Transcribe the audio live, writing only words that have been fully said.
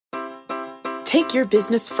Take your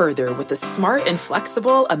business further with the smart and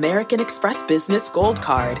flexible American Express Business Gold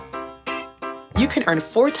Card. You can earn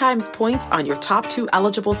 4 times points on your top 2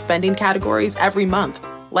 eligible spending categories every month,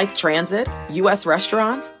 like transit, U.S.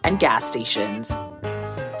 restaurants, and gas stations.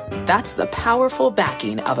 That's the powerful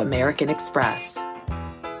backing of American Express.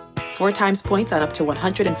 4 times points on up to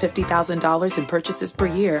 $150,000 in purchases per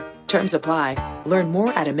year. Terms apply. Learn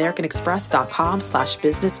more at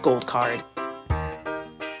americanexpress.com/businessgoldcard.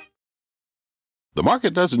 The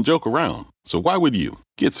market doesn't joke around, so why would you?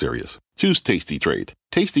 Get serious. Choose Tasty Trade.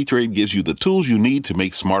 Tasty Trade gives you the tools you need to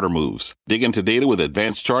make smarter moves. Dig into data with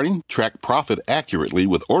advanced charting, track profit accurately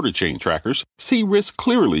with order chain trackers, see risk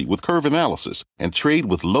clearly with curve analysis, and trade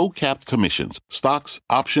with low-capped commissions, stocks,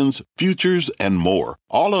 options, futures, and more.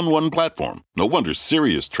 All on one platform. No wonder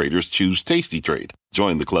serious traders choose Tasty Trade.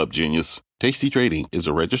 Join the club, genius. Tasty Trading is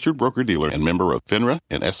a registered broker-dealer and member of FINRA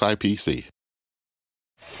and SIPC.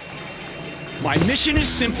 My mission is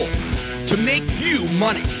simple, to make you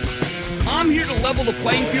money. I'm here to level the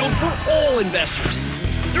playing field for all investors.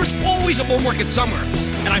 There's always a bull market somewhere,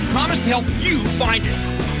 and I promise to help you find it.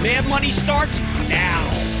 Mad Money starts now.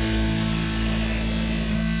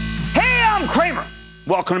 Hey, I'm Cramer.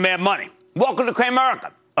 Welcome to Mad Money. Welcome to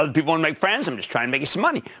Cramerica. Other people want to make friends. I'm just trying to make you some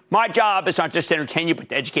money. My job is not just to entertain you, but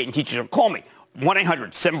to educate and teach you. So call me,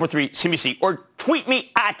 1-800-743-CBC, or tweet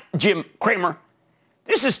me at Jim Cramer.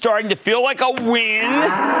 This is starting to feel like a win-win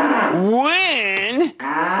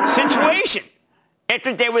situation. After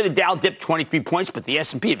a day where the Dow dipped 23 points, but the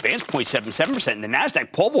S&P advanced 0.77%, and the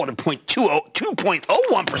NASDAQ pole vaulted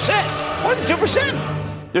 2.01%, more than 2%.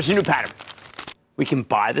 There's a new pattern. We can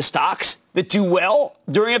buy the stocks that do well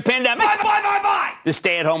during a pandemic. Buy. The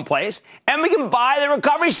stay-at-home place. And we can buy the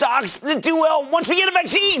recovery stocks that do well once we get a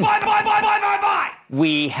vaccine. Buy.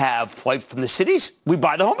 We have flight from the cities. We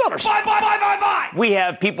buy the home builders. Buy. We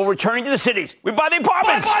have people returning to the cities. We buy the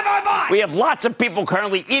apartments. Buy. We have lots of people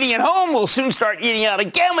currently eating at home. We'll soon start eating out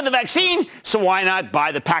again with the vaccine. So why not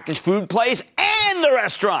buy the packaged food place and the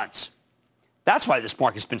restaurants? That's why this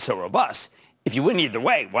market's been so robust. If you win either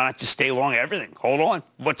way, why not just stay long everything? Hold on.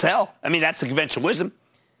 What's hell? I mean, that's the conventional wisdom.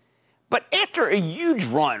 But after a huge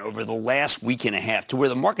run over the last week and a half to where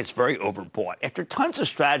the market's very overbought, after tons of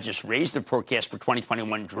strategists raised their forecast for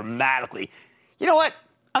 2021 dramatically, you know what?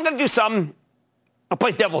 I'm going to do something. I'll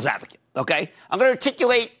play devil's advocate, okay? I'm going to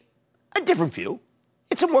articulate a different view.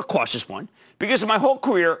 It's a more cautious one. Because in my whole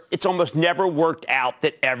career, it's almost never worked out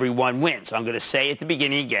that everyone wins. So I'm going to say at the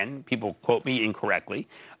beginning again, people quote me incorrectly,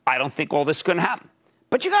 I don't think all this is going to happen.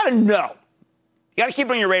 But you got to know. You got to keep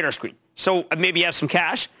it on your radar screen. So maybe you have some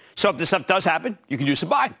cash. So if this stuff does happen, you can do some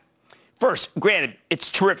buying. First, granted,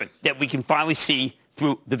 it's terrific that we can finally see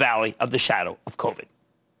through the valley of the shadow of COVID,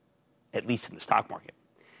 at least in the stock market.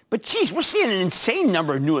 But, geez, we're seeing an insane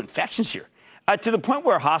number of new infections here, to the point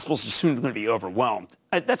where hospitals are soon going to be overwhelmed.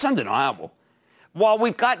 That's undeniable. While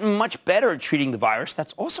we've gotten much better at treating the virus,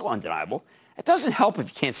 that's also undeniable. It doesn't help if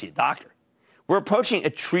you can't see a doctor. We're approaching a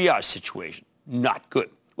triage situation. Not good.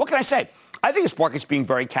 What can I say? I think this market's being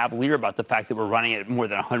very cavalier about the fact that we're running at more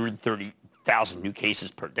than 130,000 new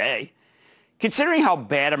cases per day. Considering how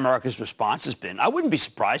bad America's response has been, I wouldn't be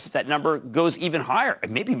surprised if that number goes even higher,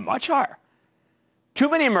 and maybe much higher. Too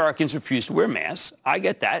many Americans refuse to wear masks. I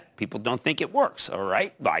get that. People don't think it works, all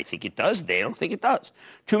right? I think it does. They don't think it does.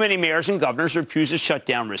 Too many mayors and governors refuse to shut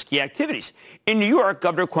down risky activities. In New York,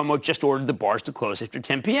 Governor Cuomo just ordered the bars to close after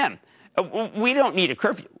 10 p.m. We don't need a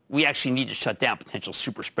curfew. We actually need to shut down potential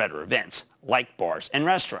super spreader events like bars and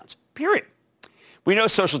restaurants, period. We know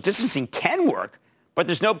social distancing can work, but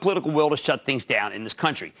there's no political will to shut things down in this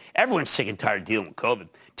country. Everyone's sick and tired of dealing with COVID.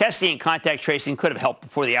 Testing and contact tracing could have helped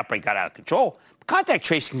before the outbreak got out of control. But contact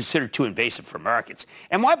tracing is considered too invasive for Americans.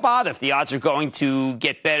 And why bother if the odds are going to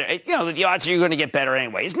get better? You know, the odds are you're going to get better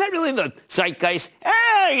anyway. Isn't that really the zeitgeist?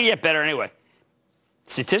 You're going to get better anyway.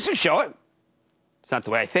 Statistics show it. It's not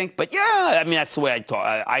the way I think, but yeah, I mean, that's the way I talk.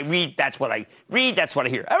 I read, that's what I read, that's what I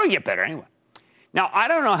hear. I would get better anyway. Now, I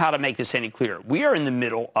don't know how to make this any clearer. We are in the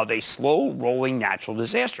middle of a slow-rolling natural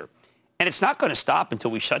disaster, and it's not going to stop until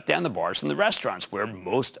we shut down the bars and the restaurants where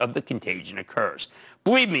most of the contagion occurs.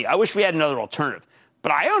 Believe me, I wish we had another alternative,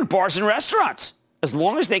 but I owned bars and restaurants. As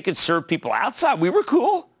long as they could serve people outside, we were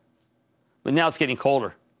cool. But now it's getting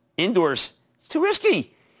colder. Indoors, it's too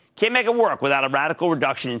risky. Can't make it work without a radical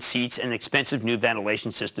reduction in seats and an expensive new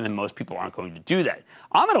ventilation system, and most people aren't going to do that.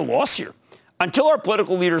 I'm at a loss here. Until our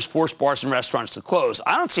political leaders force bars and restaurants to close,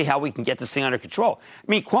 I don't see how we can get this thing under control.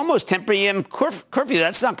 I mean, Cuomo's 10 p.m. curfew,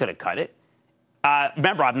 that's not going to cut it.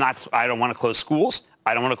 Remember, I don't want to close schools.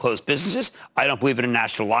 I don't want to close businesses. I don't believe in a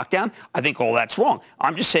national lockdown. I think all that's wrong.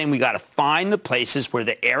 I'm just saying we got to find the places where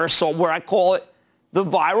the aerosol, where I call it the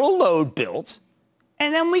viral load builds,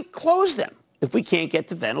 and then we close them if we can't get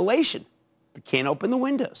to ventilation. We can't open the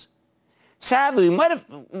windows. Sadly,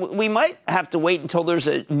 we might have to wait until there's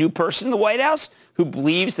a new person in the White House who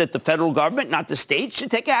believes that the federal government, not the state, should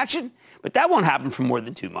take action. But that won't happen for more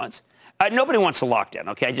than 2 months. Nobody wants a lockdown,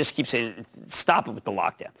 okay? I just keep saying, stop it with the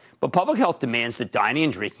lockdown. But public health demands that dining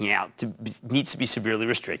and drinking out needs to be severely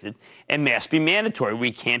restricted and masks be mandatory.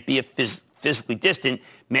 We can't be physically distant,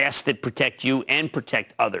 masks that protect you and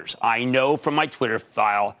protect others. I know from my Twitter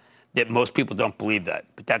file that most people don't believe that,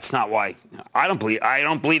 but that's not why. I don't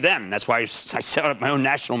believe them. That's why I set up my own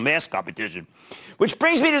national mask competition. Which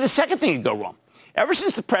brings me to the second thing that could go wrong. Ever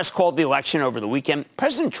since the press called the election over the weekend,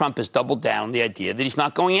 President Trump has doubled down on the idea that he's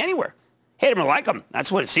not going anywhere. Hate him or like him.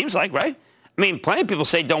 That's what it seems like, right? I mean, plenty of people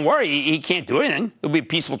say, don't worry, he can't do anything. It'll be a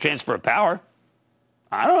peaceful transfer of power.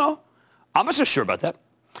 I don't know. I'm not so sure about that.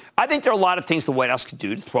 I think there are a lot of things the White House could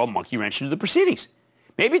do to throw a monkey wrench into the proceedings.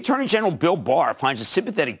 Maybe Attorney General Bill Barr finds a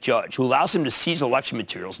sympathetic judge who allows him to seize election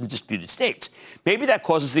materials in disputed states. Maybe that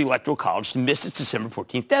causes the Electoral College to miss its December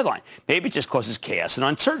 14th deadline. Maybe it just causes chaos and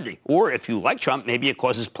uncertainty. Or if you like Trump, maybe it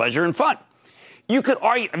causes pleasure and fun. You could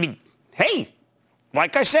argue, hey,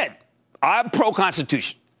 like I said, I'm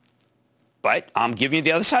pro-Constitution, but I'm giving you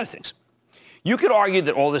the other side of things. You could argue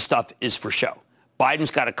that all this stuff is for show.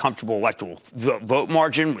 Biden's got a comfortable electoral vote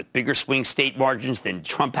margin with bigger swing state margins than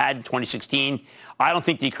Trump had in 2016. I don't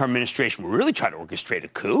think the current administration will really try to orchestrate a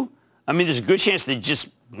coup. There's a good chance they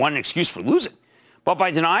just want an excuse for losing. But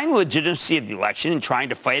by denying the legitimacy of the election and trying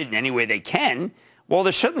to fight it in any way they can, well,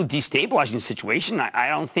 they're certainly destabilizing the situation. I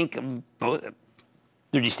don't think they're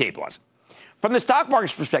destabilizing. From the stock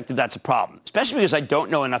market's perspective, that's a problem, especially because I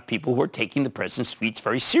don't know enough people who are taking the president's tweets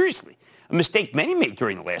very seriously, a mistake many made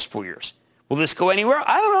during the last 4 years. Will this go anywhere?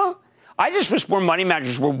 I don't know. I just wish more money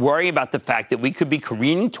managers were worrying about the fact that we could be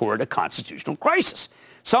careening toward a constitutional crisis.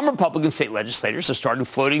 Some Republican state legislators have started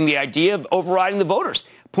floating the idea of overriding the voters,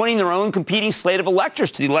 appointing their own competing slate of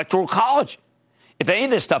electors to the Electoral College. If any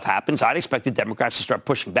of this stuff happens, I'd expect the Democrats to start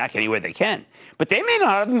pushing back any way they can. But they may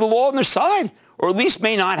not have the law on their side, or at least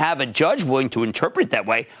may not have a judge willing to interpret it that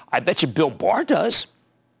way. I bet you Bill Barr does.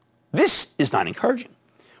 This is not encouraging.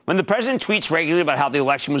 When the president tweets regularly about how the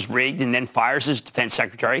election was rigged and then fires his defense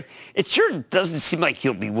secretary, it sure doesn't seem like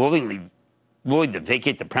he'll be willing to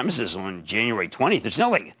vacate the premises on January 20th. There's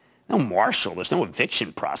no marshal. There's no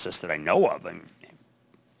eviction process that I know of.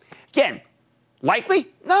 Again, likely?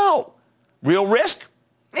 No. Real risk?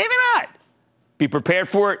 Maybe not. Be prepared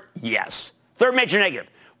for it? Yes. Third major negative.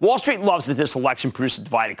 Wall Street loves that this election produced a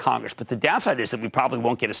divided Congress, but the downside is that we probably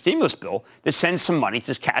won't get a stimulus bill that sends some money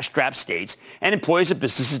to cash-strapped states and employees of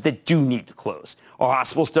businesses that do need to close. Our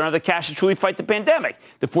hospitals don't have the cash to truly fight the pandemic.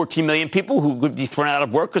 The 14 million people who would be thrown out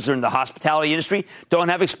of work because they're in the hospitality industry don't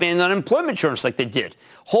have expanded unemployment insurance like they did.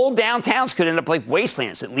 Whole downtowns could end up like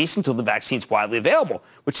wastelands, at least until the vaccine's widely available,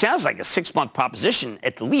 which sounds like a 6-month proposition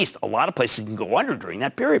at the least. A lot of places can go under during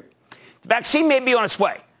that period. The vaccine may be on its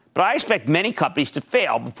way, but I expect many companies to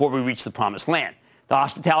fail before we reach the promised land. The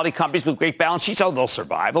hospitality companies with great balance sheets, they'll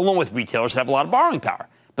survive, along with retailers that have a lot of borrowing power.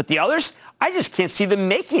 But the others, I just can't see them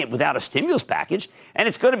making it without a stimulus package, and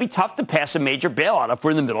it's going to be tough to pass a major bailout if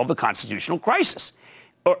we're in the middle of a constitutional crisis.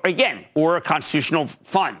 Or a constitutional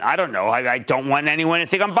fund. I don't know. I don't want anyone to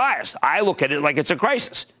think I'm biased. I look at it like it's a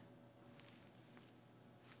crisis.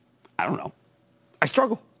 I don't know. I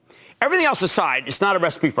struggle. Everything else aside, it's not a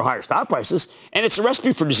recipe for higher stock prices, and it's a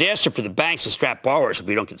recipe for disaster for the banks to strap borrowers if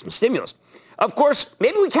we don't get some stimulus. Of course,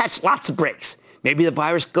 maybe we catch lots of breaks. Maybe the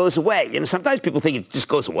virus goes away. Sometimes people think it just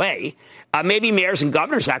goes away. Maybe mayors and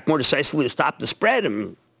governors act more decisively to stop the spread,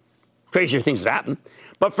 and crazier things have happened.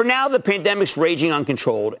 But for now, the pandemic's raging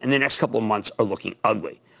uncontrolled, and the next couple of months are looking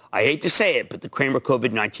ugly. I hate to say it, but the Cramer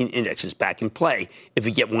COVID-19 index is back in play if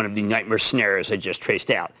we get one of the nightmare scenarios I just traced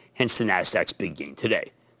out, hence the Nasdaq's big gain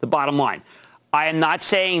today. The bottom line, I am not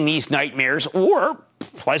saying these nightmares or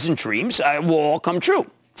pleasant dreams will all come true.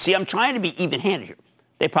 See, I'm trying to be even-handed here.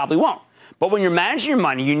 They probably won't. But when you're managing your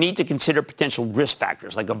money, you need to consider potential risk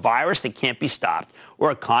factors like a virus that can't be stopped or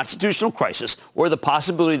a constitutional crisis or the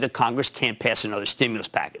possibility that Congress can't pass another stimulus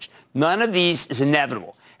package. None of these is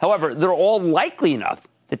inevitable. However, they're all likely enough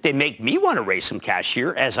that they make me want to raise some cash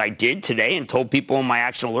here, as I did today and told people on my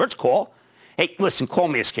Action Alerts call. Hey, listen, call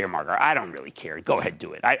me a scaremonger. I don't really care. Go ahead,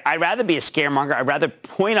 do it. I'd rather be a scaremonger. I'd rather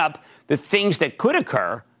point up the things that could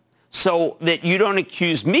occur so that you don't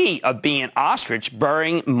accuse me of being an ostrich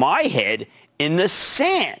burying my head in the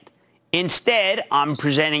sand. Instead, I'm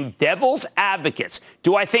presenting devil's advocates.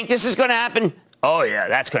 Do I think this is going to happen? Oh, yeah,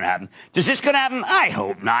 that's going to happen. Does this going to happen? I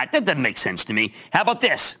hope not. That doesn't make sense to me. How about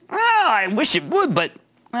this? Oh, I wish it would, but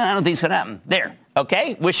I don't think it's going to happen. There.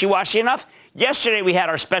 Okay? Wishy-washy enough? Yesterday, we had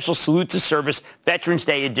our special Salute to Service Veterans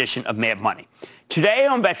Day edition of Mad Money. Today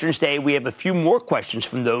on Veterans Day, we have a few more questions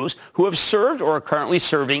from those who have served or are currently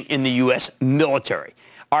serving in the U.S. military.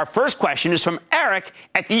 Our first question is from Eric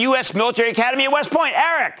at the U.S. Military Academy at West Point.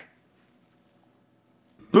 Eric.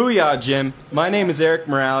 Booyah, Jim. My name is Eric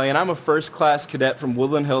Morale, and I'm a first-class cadet from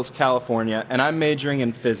Woodland Hills, California, and I'm majoring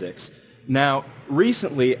in physics. Now,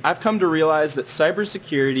 recently, I've come to realize that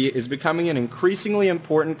cybersecurity is becoming an increasingly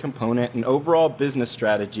important component in overall business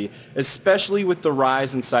strategy, especially with the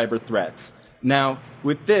rise in cyber threats. Now,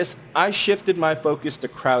 with this, I shifted my focus to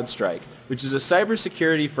CrowdStrike, which is a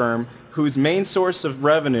cybersecurity firm whose main source of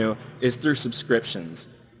revenue is through subscriptions.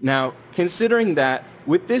 Now, considering that,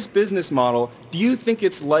 with this business model, do you think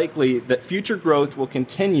it's likely that future growth will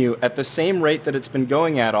continue at the same rate that it's been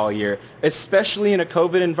going at all year, especially in a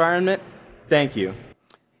COVID environment? Thank you.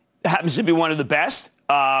 It happens to be one of the best.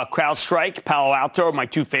 CrowdStrike, Palo Alto are my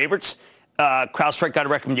two favorites. CrowdStrike got a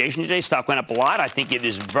recommendation today. Stock went up a lot. I think it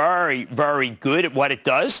is very, very good at what it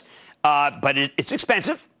does. But it's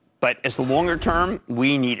expensive. But as the longer term,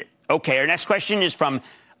 we need it. Okay, our next question is from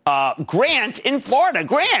Grant in Florida.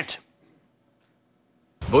 Grant.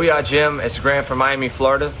 Booyah, Jim. It's Grant from Miami,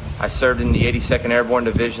 Florida. I served in the 82nd Airborne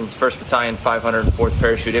Division's 1st Battalion, 504th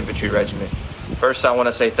Parachute Infantry Regiment. First, I want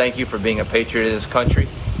to say thank you for being a patriot of this country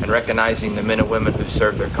and recognizing the men and women who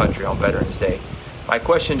served their country on Veterans Day. My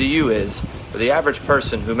question to you is, for the average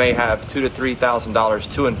person who may have $2,000 to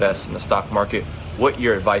 $3,000 to invest in the stock market, what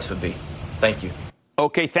your advice would be? Thank you.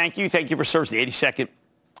 Okay, thank you. Thank you for serving the 82nd.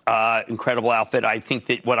 Incredible outfit. I think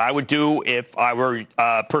that what I would do if I were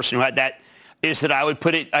a person who had that is that I would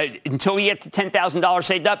put it, until you get to $10,000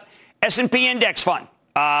 saved up, S&P index fund.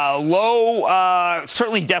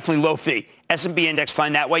 Certainly definitely low fee. S&P index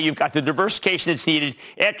fund. That way you've got the diversification that's needed.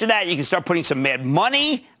 After that, you can start putting some mad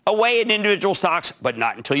money away in individual stocks, but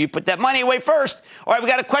not until you put that money away first. All right, we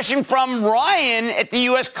got a question from Ryan at the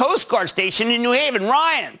U.S. Coast Guard Station in New Haven.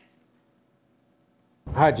 Ryan.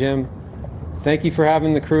 Hi, Jim. Thank you for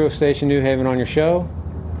having the crew of Station New Haven on your show.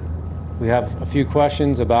 We have a few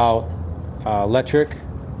questions about electric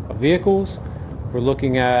vehicles. We're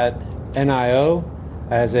looking at NIO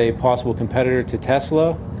as a possible competitor to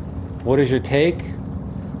Tesla. What is your take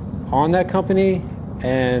on that company,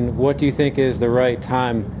 and what do you think is the right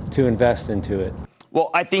time to invest into it? Well,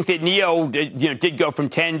 I think that NIO did go from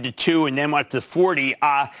 10 to 2 and then went up to 40.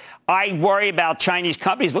 I worry about Chinese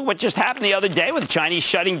companies. Look what just happened the other day with the Chinese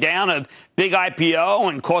shutting down a big IPO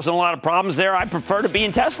and causing a lot of problems there. I prefer to be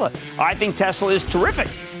in Tesla. I think Tesla is terrific.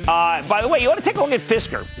 By the way, you ought to take a look at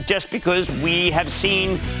Fisker, just because we have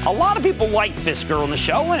seen a lot of people like Fisker on the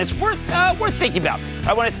show, and it's worth thinking about.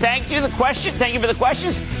 I want to thank you for the question. Thank you for the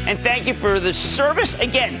questions, and thank you for the service.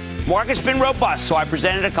 Again, market's been robust, so I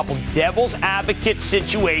presented a couple devil's advocate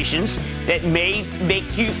situations that may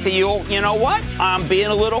make you feel, you know what, I'm being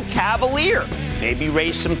a little cavalier. Maybe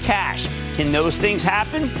raise some cash. Can those things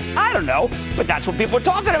happen? I don't know, but that's what people are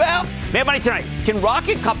talking about. Mad Money tonight. Can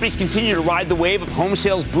rocket companies continue to ride the wave of home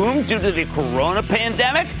sales boom due to the corona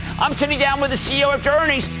pandemic? I'm sitting down with the CEO after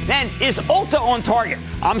earnings. Then, is Ulta on target?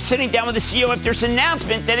 I'm sitting down with the CEO after its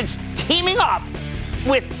announcement that it's teaming up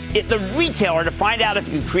with the retailer to find out if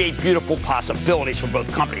you can create beautiful possibilities for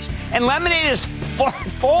both companies. And Lemonade is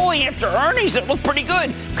falling after earnings that look pretty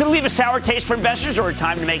good. Could leave a sour taste for investors, or a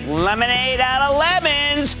time to make lemonade out of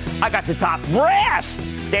lemons. I got the top brass.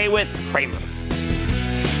 Stay with Cramer.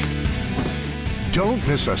 Don't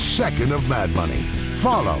miss a second of Mad Money.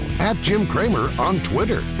 Follow @Jim Cramer on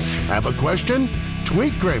Twitter. Have a question?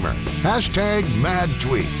 Tweet Cramer.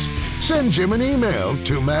 #MadTweets. Send Jim an email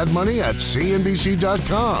to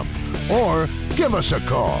madmoney@cnbc.com or give us a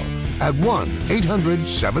call at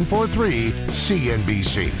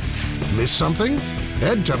 1-800-743-CNBC. Miss something?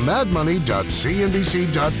 Head to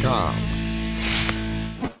madmoney.cnbc.com.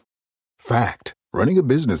 Fact. Running a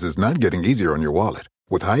business is not getting easier on your wallet.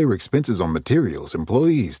 With higher expenses on materials,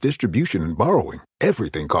 employees, distribution, and borrowing,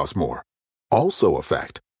 everything costs more. Also a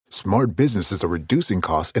fact. Smart businesses are reducing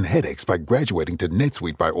costs and headaches by graduating to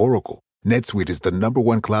NetSuite by Oracle. NetSuite is the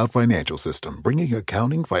 #1 cloud financial system, bringing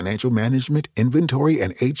accounting, financial management, inventory,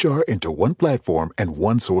 and HR into one platform and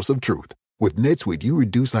one source of truth. With NetSuite, you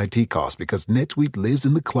reduce IT costs because NetSuite lives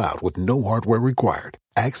in the cloud with no hardware required.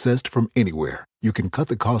 Accessed from anywhere, you can cut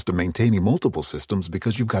the cost of maintaining multiple systems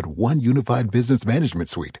because you've got one unified business management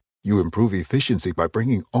suite. You improve efficiency by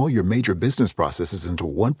bringing all your major business processes into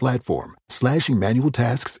one platform, slashing manual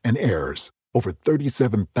tasks and errors. Over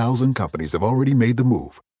 37,000 companies have already made the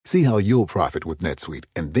move. See how you'll profit with NetSuite,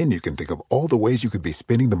 and then you can think of all the ways you could be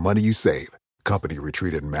spending the money you save. Company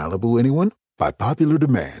retreat in Malibu, anyone? By popular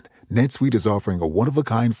demand, NetSuite is offering a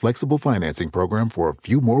one-of-a-kind flexible financing program for a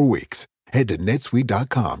few more weeks. Head to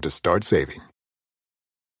netsuite.com to start saving.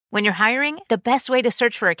 When you're hiring, the best way to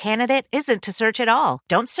search for a candidate isn't to search at all.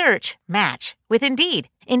 Don't search, match with Indeed.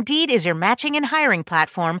 Indeed is your matching and hiring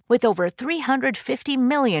platform with over 350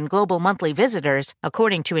 million global monthly visitors,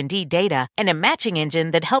 according to Indeed data, and a matching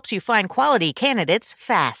engine that helps you find quality candidates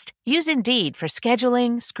fast. Use Indeed for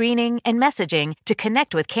scheduling, screening, and messaging to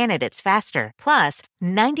connect with candidates faster. Plus,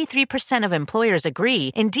 93% of employers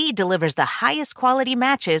agree Indeed delivers the highest quality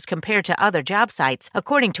matches compared to other job sites,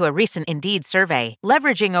 according to a recent Indeed survey.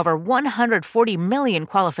 Leveraging over 140 million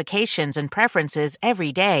qualifications and preferences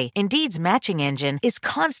every day, Indeed's matching engine is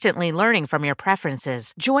constantly learning from your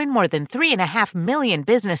preferences. Join more than 3.5 million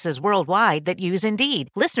businesses worldwide that use Indeed.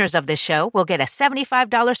 Listeners of this show will get a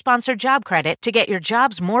 $75 sponsored job credit to get your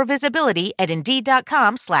jobs more visibility at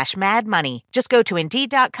Indeed.com/madmoney. Just go to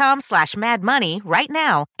Indeed.com/madmoney right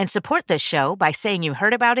now and support this show by saying you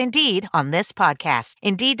heard about Indeed on this podcast.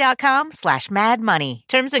 Indeed.com/madmoney.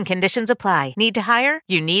 Terms and conditions apply. Need to hire?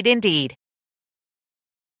 You need Indeed.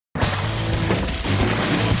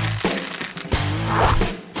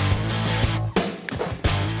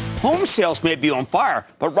 Home sales may be on fire,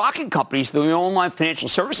 but Rocket Companies, the online financial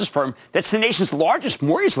services firm that's the nation's largest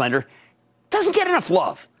mortgage lender, doesn't get enough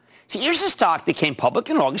love. Here's a stock that came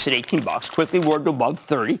public in August at $18, quickly roared to above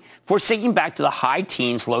 30, before sinking back to the high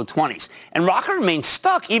teens, low 20s. And Rocket remains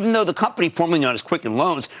stuck, even though the company, formerly known as Quicken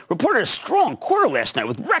Loans, reported a strong quarter last night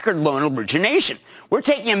with record loan origination. We're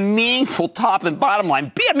taking a meaningful top and bottom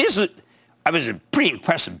line beat. I mean, it was a pretty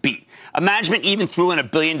impressive beat. Management even threw in a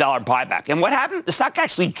 $1 billion buyback. And what happened? The stock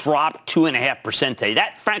actually dropped 2.5% today.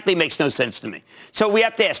 That, frankly, makes no sense to me. So we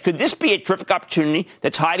have to ask, could this be a terrific opportunity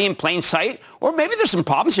that's hiding in plain sight? Or maybe there's some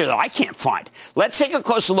problems here that I can't find. Let's take a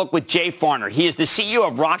closer look with Jay Farner. He is the CEO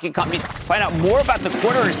of Rocket Companies. Find out more about the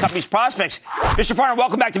quarter and his company's prospects. Mr. Farner,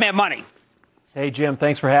 welcome back to Mad Money. Hey, Jim,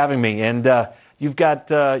 thanks for having me. And you've got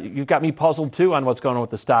me puzzled, too, on what's going on with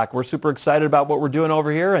the stock. We're super excited about what we're doing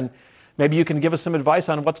over here, and maybe you can give us some advice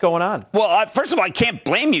on what's going on. Well, first of all, I can't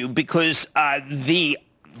blame you because the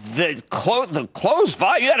closed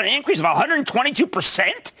volume, you had an increase of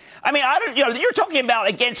 122%. I mean, you're talking about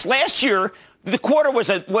against last year, the quarter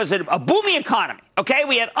was a booming economy. Okay,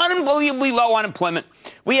 we had unbelievably low unemployment,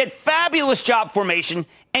 we had fabulous job formation,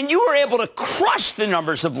 and you were able to crush the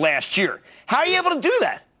numbers of last year. How are you able to do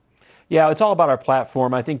that? Yeah, it's all about our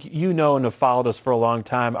platform. I think you know and have followed us for a long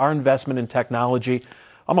time. Our investment in technology,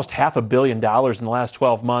 almost $500 million in the last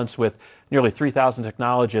 12 months with nearly 3,000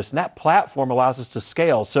 technologists. And that platform allows us to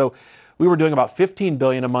scale. So we were doing about $15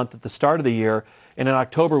 billion a month at the start of the year. And in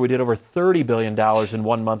October, we did over $30 billion in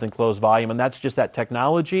 1 month in closed volume. And that's just that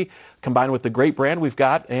technology combined with the great brand we've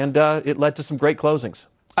got. And it led to some great closings.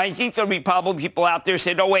 I think there'll be probably people out there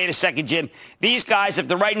saying, "Oh, wait a second, Jim. These guys, if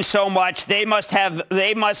they're writing so much, they must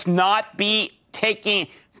not be taking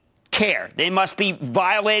care. They must be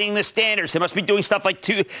violating the standards. They must be doing stuff like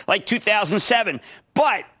 2007.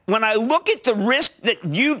 But when I look at the risk that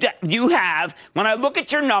you have, when I look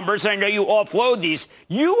at your numbers, and I know you offload these,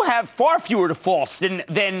 you have far fewer defaults than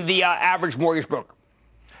the average mortgage broker.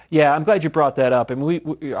 Yeah, I'm glad you brought that up.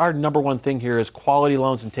 And our number one thing here is quality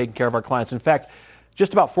loans and taking care of our clients. In fact,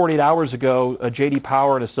 just about 48 hours ago, J.D.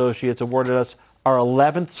 Power and Associates awarded us our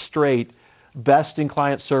 11th straight best in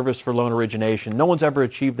client service for loan origination. No one's ever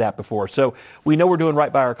achieved that before. So we know we're doing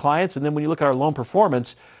right by our clients. And then when you look at our loan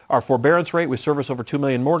performance, our forbearance rate, we service over 2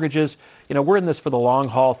 million mortgages. You know, we're in this for the long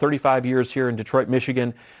haul, 35 years here in Detroit,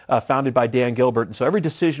 Michigan, founded by Dan Gilbert. And so every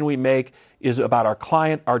decision we make is about our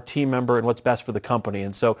client, our team member, and what's best for the company.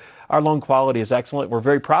 And so our loan quality is excellent. We're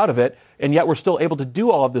very proud of it. And yet we're still able to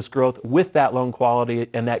do all of this growth with that loan quality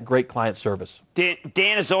and that great client service. Dan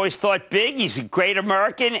has always thought big. He's a great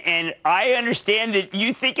American. And I understand that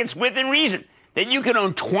you think it's within reason that you can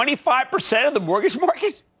own 25% of the mortgage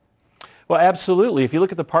market. Well, absolutely. If you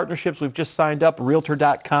look at the partnerships we've just signed up,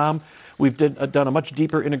 Realtor.com, we've done a much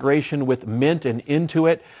deeper integration with Mint and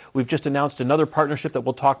Intuit. We've just announced another partnership that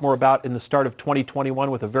we'll talk more about in the start of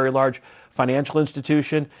 2021 with a very large financial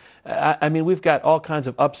institution. I mean, we've got all kinds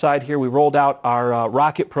of upside here. We rolled out our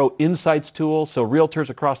Rocket Pro Insights tool, so realtors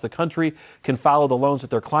across the country can follow the loans that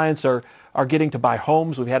their clients are getting to buy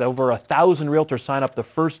homes. We've had over 1,000 realtors sign up the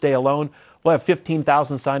first day alone. We'll have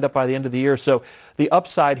 15,000 signed up by the end of the year. So the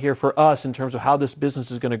upside here for us in terms of how this business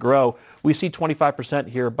is going to grow, we see 25%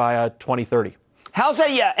 here by 2030. How's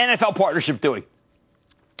that NFL partnership doing?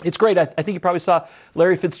 It's great. I think you probably saw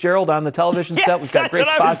Larry Fitzgerald on the television set. We've got great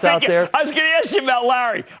spots out there. I was going to ask you about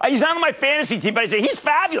Larry. He's not on my fantasy team, but I said he's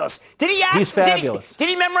fabulous. Did he act? He's fabulous. Did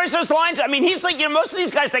he memorize those lines? I mean, he's like, most of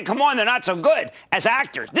these guys that come on, they're not so good as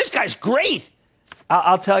actors. This guy's great.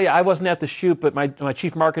 I'll tell you, I wasn't at the shoot, but my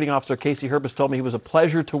chief marketing officer, Casey Herbis, told me he was a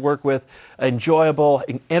pleasure to work with, enjoyable,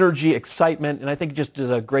 energy, excitement, and I think just is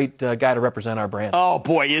a great guy to represent our brand. Oh,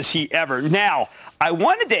 boy, is he ever. Now, I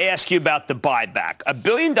wanted to ask you about the buyback. $1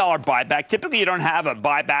 billion buyback. Typically, you don't have a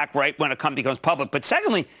buyback right when a company goes public. But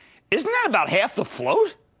secondly, isn't that about half the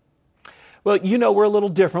float? Well, we're a little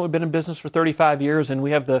different. We've been in business for 35 years, and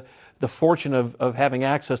we have the fortune of having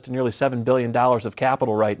access to nearly $7 billion of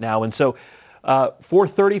capital right now. And so for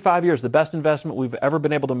 35 years, the best investment we've ever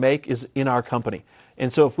been able to make is in our company.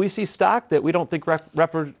 And so if we see stock that we don't think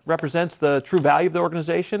represents the true value of the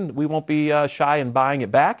organization, we won't be shy in buying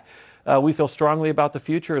it back. We feel strongly about the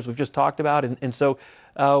future, as we've just talked about, and so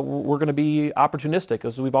we're going to be opportunistic,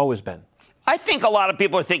 as we've always been. I think a lot of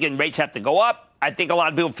people are thinking rates have to go up. I think a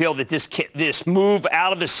lot of people feel that this move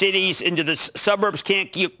out of the cities into the suburbs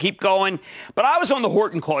can't keep going. But I was on the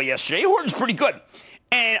Horton call yesterday. Horton's pretty good.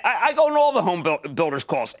 And I go on all the home builders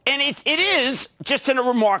calls. And it is just in a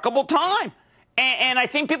remarkable time. And I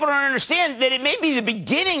think people don't understand that it may be the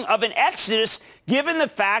beginning of an exodus, given the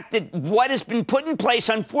fact that what has been put in place,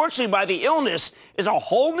 unfortunately, by the illness is a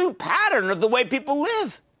whole new pattern of the way people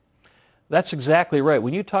live. That's exactly right.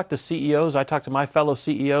 When you talk to CEOs, I talk to my fellow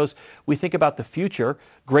CEOs, we think about the future.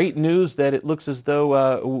 Great news that it looks as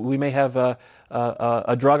though we may have a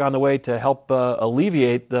drug on the way to help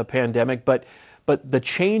alleviate the pandemic, but the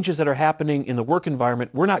changes that are happening in the work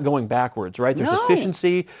environment, we're not going backwards, right? There's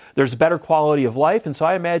efficiency, there's better quality of life, and so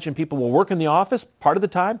I imagine people will work in the office part of the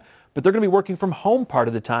time, but they're going to be working from home part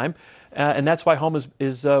of the time, and that's why home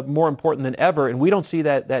is more important than ever, and we don't see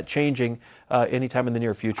that changing anytime in the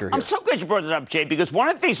near future here. I'm so glad you brought it up, Jay, because one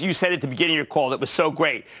of the things you said at the beginning of your call that was so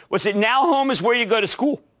great was that now home is where you go to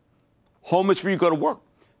school. Home is where you go to work.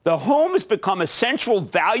 The home has become a central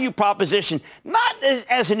value proposition, not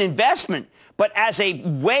as an investment, but as a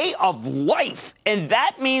way of life. And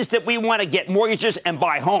that means that we want to get mortgages and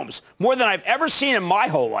buy homes more than I've ever seen in my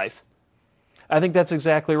whole life. I think that's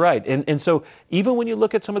exactly right. And so even when you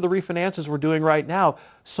look at some of the refinances we're doing right now,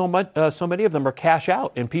 so many of them are cash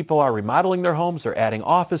out, and people are remodeling their homes, they're adding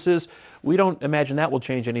offices. We don't imagine that will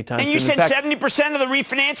change anytime soon. And you said 70% of the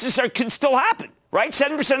refinances can still happen, right?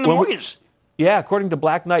 70% of the mortgages. Yeah, according to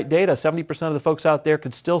Black Knight data, 70% of the folks out there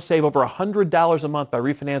could still save over $100 a month by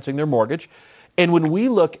refinancing their mortgage. And when we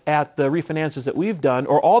look at the refinances that we've done,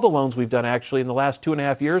 or all the loans we've done actually in the last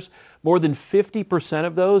 2.5 years, more than 50%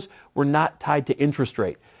 of those were not tied to interest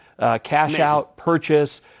rate. Cash out,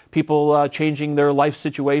 purchase, people changing their life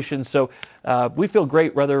situation. So we feel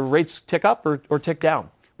great whether rates tick up or tick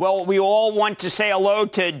down. Well, we all want to say hello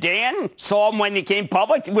to Dan. Saw him when he came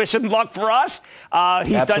public. Wish him luck for us.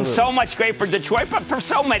 He's done so much great for Detroit, but for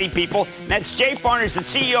so many people. And that's Jay Farners, the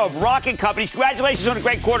CEO of Rocket Companies. Congratulations on a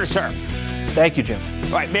great quarter, sir. Thank you, Jim.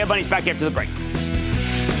 All right, Mad Money's back after the break.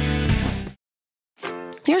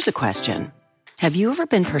 Here's a question. Have you ever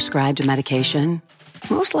been prescribed medication?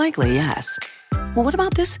 Most likely, yes. Well, what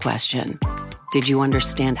about this question? Did you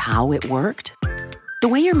understand how it worked? The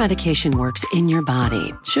way your medication works in your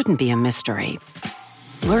body shouldn't be a mystery.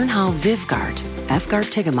 Learn how Vyvgart,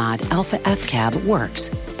 Efgartigimod Alpha FCAB works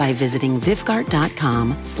by visiting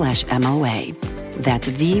Vyvgart.com/MOA. That's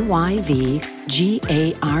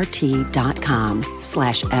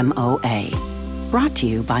VYVGART.com/MOA. Brought to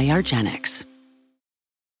you by Argenx.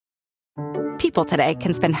 People today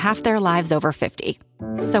can spend half their lives over 50.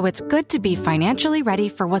 So it's good to be financially ready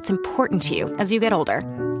for what's important to you as you get older,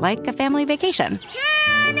 like a family vacation.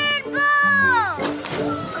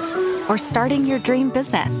 Or starting your dream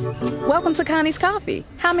business. Welcome to Connie's Coffee.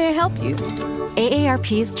 How may I help you?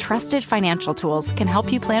 AARP's trusted financial tools can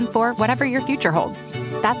help you plan for whatever your future holds.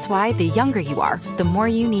 That's why the younger you are, the more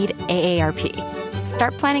you need AARP.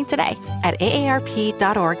 Start planning today at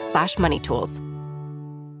aarp.org/moneytools.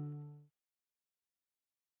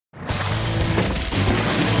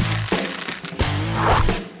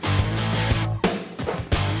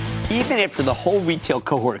 Even after the whole retail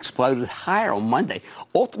cohort exploded higher on Monday,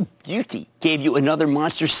 Ulta Beauty gave you another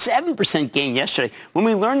monster 7% gain yesterday when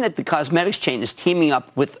we learned that the cosmetics chain is teaming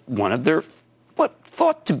up with one of their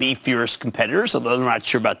thought to be fierce competitors, although they're not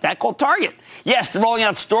sure about that, called Target. Yes, they're rolling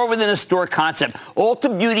out store-within-a-store concept,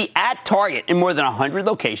 Ulta Beauty at Target in more than 100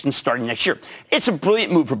 locations starting next year. It's a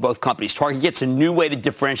brilliant move for both companies. Target gets a new way to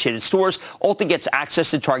differentiate its stores. Ulta gets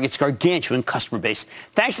access to Target's gargantuan customer base.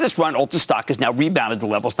 Thanks to this run, Ulta stock has now rebounded to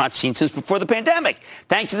levels not seen since before the pandemic.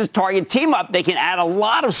 Thanks to this Target team-up, they can add a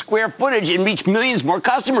lot of square footage and reach millions more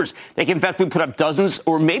customers. They can effectively put up dozens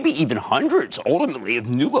or maybe even hundreds, ultimately, of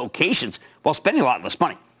new locations while spending a lot less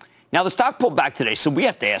money. Now, the stock pulled back today, so we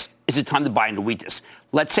have to ask, is it time to buy into weakness?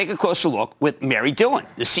 Let's take a closer look with Mary Dillon,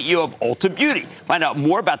 the CEO of Ulta Beauty. Find out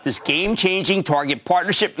more about this game-changing Target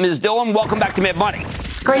partnership. Ms. Dillon, welcome back to Mad Money.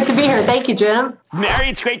 Great to be here. Thank you, Jim. Mary,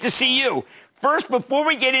 it's great to see you. First, before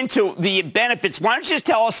we get into the benefits, why don't you just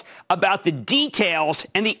tell us about the details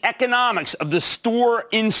and the economics of the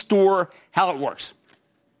store-in-store, how it works?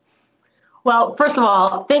 Well, first of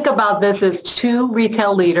all, think about this as two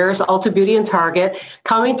retail leaders, Ulta Beauty and Target,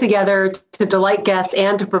 coming together to delight guests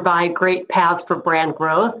and to provide great paths for brand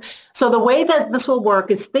growth. So the way that this will work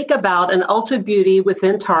is think about an Ulta Beauty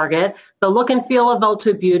within Target, the look and feel of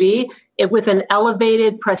Ulta Beauty with an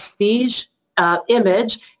elevated prestige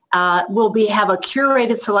image. Will have a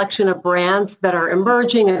curated selection of brands that are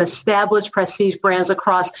emerging and established prestige brands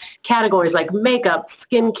across categories like makeup,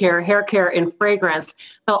 skincare, hair care, and fragrance.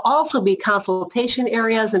 There'll also be consultation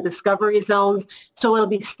areas and discovery zones. So it'll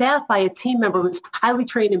be staffed by a team member who's highly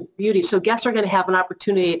trained in beauty. So guests are going to have an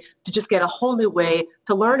opportunity to just get a whole new way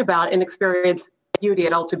to learn about and experience beauty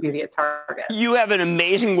at Ulta Beauty at Target. You have an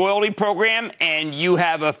amazing loyalty program and you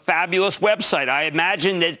have a fabulous website. I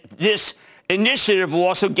imagine that this initiative will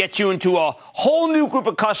also get you into a whole new group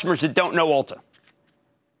of customers that don't know Ulta.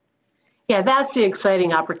 Yeah, that's the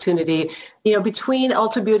exciting opportunity. You know, between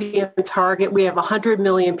Ulta Beauty and Target, we have 100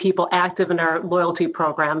 million people active in our loyalty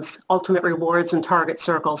programs, Ultimate Rewards and Target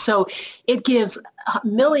Circle. So it gives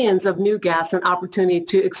millions of new guests an opportunity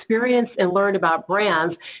to experience and learn about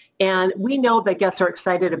brands. And we know that guests are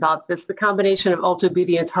excited about this. The combination of Ulta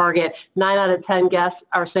Beauty and Target, 9 out of 10 guests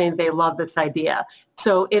are saying they love this idea.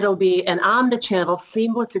 So it'll be an omnichannel,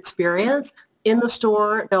 seamless experience. In the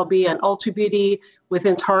store, there'll be an Ulta Beauty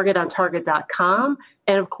within Target on Target.com.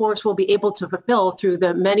 And of course, we'll be able to fulfill through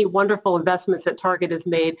the many wonderful investments that Target has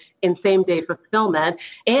made in same-day fulfillment.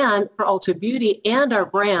 And for Ulta Beauty and our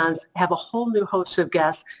brands have a whole new host of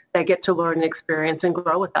guests that get to learn and experience and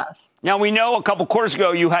grow with us. Now, we know a couple quarters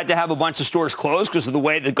ago you had to have a bunch of stores closed because of the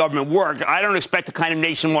way the government worked. I don't expect a kind of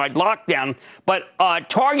nationwide lockdown, but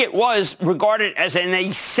Target was regarded as an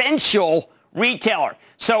essential retailer.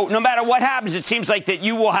 So no matter what happens, it seems like that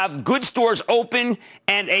you will have good stores open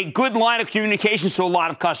and a good line of communications to a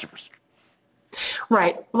lot of customers.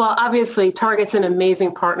 Right. Well, obviously, Target's an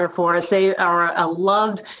amazing partner for us. They are a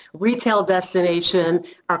loved retail destination.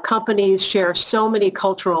 Our companies share so many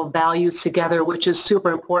cultural values together, which is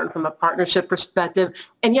super important from a partnership perspective.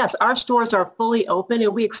 And yes, our stores are fully open,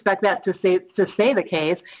 and we expect that to stay the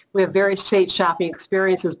case. We have very safe shopping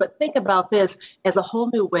experiences. But think about this as a whole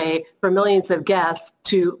new way for millions of guests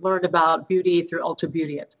to learn about beauty through Ulta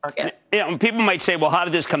Beauty at Target. You know, people might say, well, how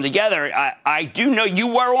did this come together? I do know you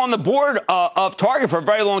were on the board of Target for a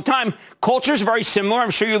very long time. Culture's very similar.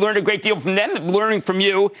 I'm sure you learned a great deal from them, learning from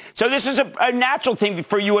you. So this is a natural thing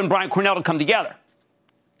for you and Brian Cornell to come together.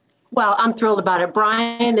 Well, I'm thrilled about it.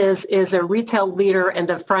 Brian is a retail leader and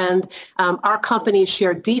a friend. Our companies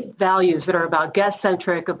share deep values that are about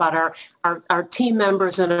guest-centric, about our team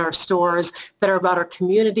members in our stores, that are about our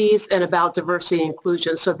communities and about diversity and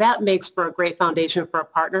inclusion. So that makes for a great foundation for a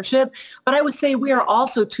partnership. But I would say we are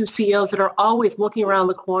also two CEOs that are always looking around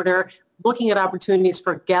the corner, looking at opportunities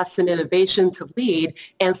for guests and innovation to lead.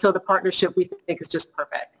 And so the partnership we think is just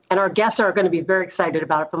perfect. And our guests are going to be very excited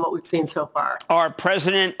about it from what we've seen so far. Our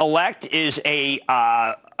president-elect is a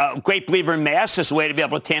great believer in masks as a way to be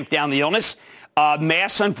able to tamp down the illness.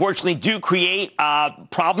 Masks, unfortunately, do create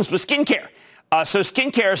problems with skincare. So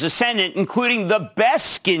skincare is ascendant, including the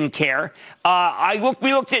best skincare.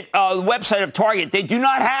 We looked at the website of Target. They do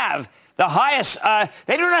not have the highest,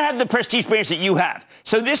 they do not have the prestige brands that you have.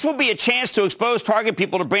 So this will be a chance to expose Target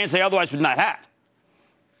people to brands they otherwise would not have.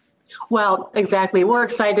 Well, exactly. We're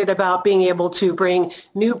excited about being able to bring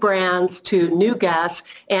new brands to new guests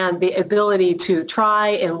and the ability to try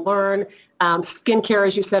and learn. Skincare,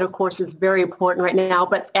 as you said, of course, is very important right now,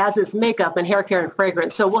 but as is makeup and hair care and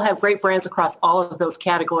fragrance. So we'll have great brands across all of those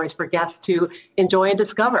categories for guests to enjoy and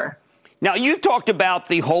discover. Now, you've talked about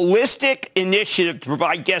the holistic initiative to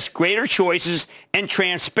provide guests greater choices and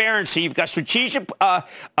transparency. You've got strategic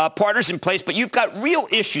partners in place, but you've got real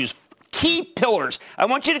issues, key pillars. I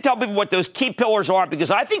want you to tell people what those key pillars are,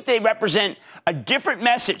 because I think they represent a different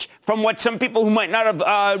message from what some people who might not have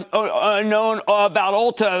known about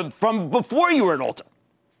Ulta from before you were at Ulta.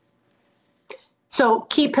 So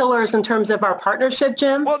key pillars in terms of our partnership,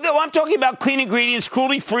 Jim? Well, no, I'm talking about clean ingredients,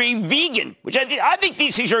 cruelty-free, vegan, which I think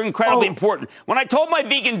these things are incredibly important. When I told my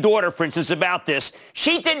vegan daughter, for instance, about this,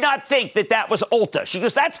 she did not think that was Ulta. She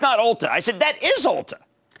goes, that's not Ulta. I said, that is Ulta.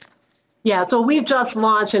 Yeah, so we've just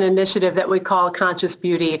launched an initiative that we call Conscious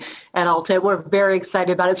Beauty at Ulta. We're very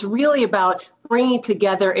excited about it. It's really about bringing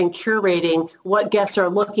together and curating what guests are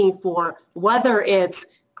looking for, whether it's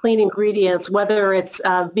clean ingredients, whether it's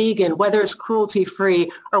vegan, whether it's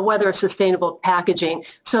cruelty-free, or whether it's sustainable packaging.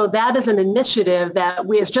 So that is an initiative that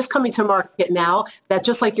is just coming to market now, that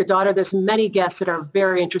just like your daughter, there's many guests that are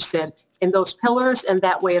very interested in those pillars and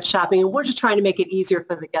that way of shopping. And we're just trying to make it easier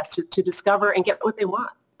for the guests to discover and get what they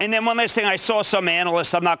want. And then one last thing, I saw some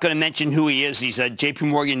analyst, I'm not going to mention who he is, he's a JP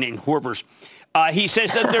Morgan named Horvers. He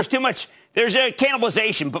says that there's a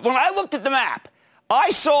cannibalization. But when I looked at the map, I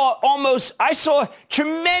saw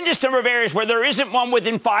tremendous number of areas where there isn't one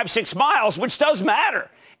within 5-6 miles, which does matter.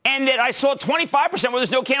 And that I saw 25% where there's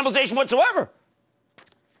no cannibalization whatsoever.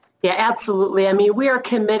 Yeah, absolutely. I mean, we are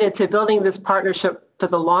committed to building this partnership for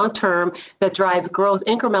the long term that drives growth,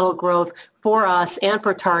 incremental growth for us and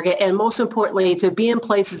for Target. And most importantly, to be in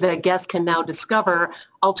places that guests can now discover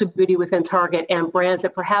Ulta Beauty within Target and brands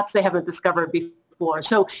that perhaps they haven't discovered before.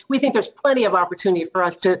 So we think there's plenty of opportunity for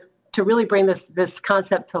us to really bring this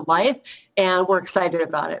concept to life, and we're excited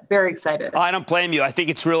about it. Very excited. I don't blame you. I think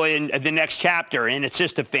it's really in the next chapter, and it's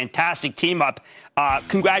just a fantastic team up.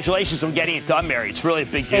 Congratulations on getting it done, Mary. It's really a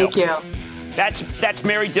big deal. Thank you. That's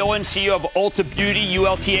Mary Dillon, CEO of Ulta Beauty,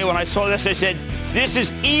 ULTA. When I saw this, I said, this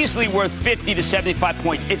is easily worth 50 to 75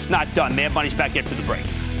 points. It's not done. Mad Money's back after the break.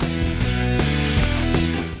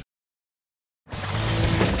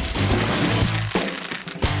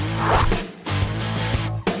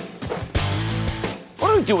 What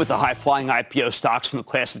do we do with the high-flying IPO stocks from the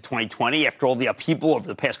class of 2020 after all the upheaval over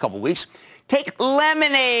the past couple of weeks? Take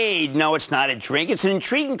Lemonade. No, it's not a drink. It's an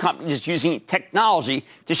intriguing company that's using technology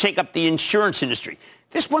to shake up the insurance industry.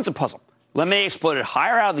 This one's a puzzle. Lemonade exploded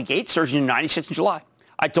higher out of the gate, surging to 96 in July.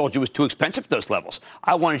 I told you it was too expensive for those levels.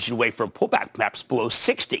 I wanted you to wait for a pullback, perhaps below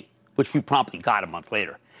 60, which we promptly got a month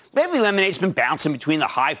later. Lately, Lemonade's been bouncing between the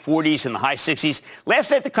high 40s and the high 60s.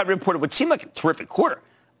 Last night, the company reported what seemed like a terrific quarter.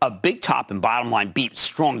 A big top and bottom line beat,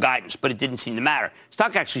 strong guidance, but it didn't seem to matter.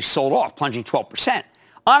 Stock actually sold off, plunging 12%.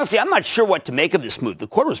 Honestly, I'm not sure what to make of this move. The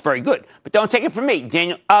quarter was very good, but don't take it from me.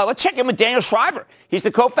 Daniel, let's check in with Daniel Schreiber. He's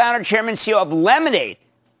the co-founder, chairman, CEO of Lemonade,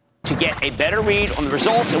 to get a better read on the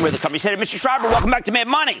results and where the company's headed. Mr. Schreiber, welcome back to Mad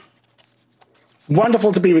Money.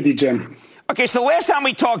 Wonderful to be with you, Jim. Okay, so the last time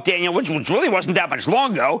we talked, Daniel, which really wasn't that much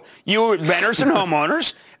long ago, you were renters and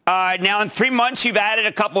homeowners. Now, in 3 months, you've added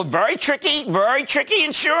a couple of very tricky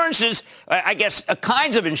insurances, I guess,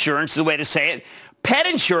 kinds of insurance is the way to say it. Pet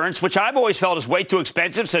insurance, which I've always felt is way too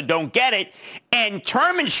expensive, so don't get it. And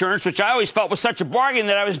term insurance, which I always felt was such a bargain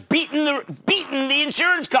that I was beating the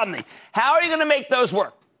insurance company. How are you going to make those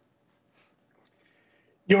work?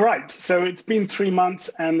 You're right. So it's been 3 months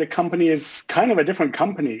and the company is kind of a different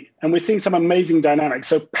company. And we're seeing some amazing dynamics.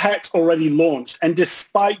 So Pet already launched. And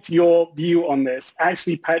despite your view on this,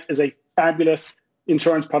 actually Pet is a fabulous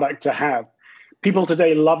insurance product to have. People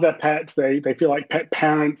today love their pets. They feel like pet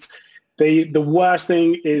parents. The worst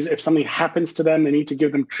thing is if something happens to them, they need to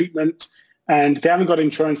give them treatment. And they haven't got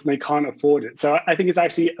insurance and they can't afford it. So I think it's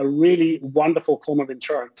actually a really wonderful form of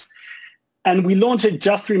insurance. And we launched it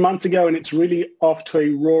just 3 months ago, and it's really off to a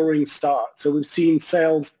roaring start. So we've seen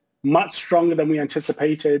sales much stronger than we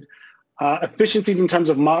anticipated. Efficiencies in terms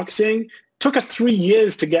of marketing took us 3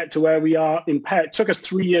 years to get to where we are in Pet. It took us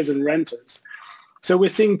 3 years in renters. So we're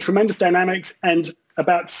seeing tremendous dynamics, and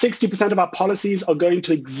about 60% of our policies are going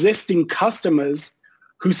to existing customers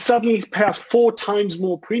who suddenly pay us 4 times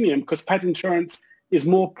more premium because pet insurance is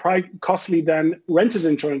more costly than renters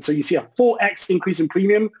insurance. So you see a 4x increase in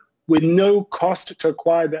premium with no cost to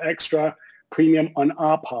acquire the extra premium on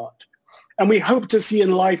our part. And we hope to see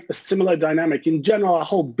in life a similar dynamic. In general, our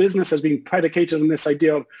whole business has been predicated on this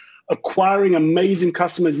idea of acquiring amazing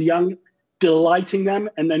customers young, delighting them,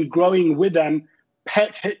 and then growing with them.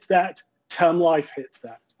 Pet hits that, term life hits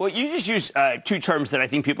that. Well, you just use 2 terms that I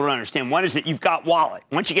think people don't understand. One is that you've got wallet.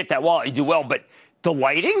 Once you get that wallet, you do well. But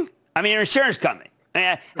delighting? I mean, you're an insurance company.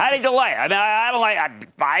 How do they delight? I mean, I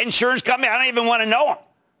buy insurance company. I don't even want to know them.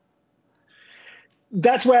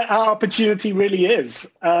 That's where our opportunity really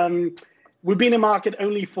is. We've been in market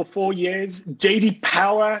only for 4 years. J.D.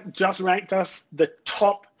 Power just ranked us the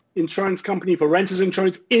top insurance company for renters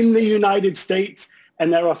insurance in the United States,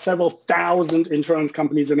 and there are several thousand insurance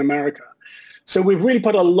companies in America. So we've really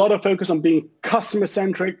put a lot of focus on being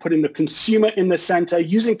customer-centric, putting the consumer in the center,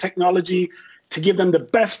 using technology to give them the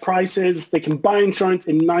best prices. They can buy insurance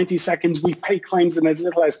in 90 seconds. We pay claims in as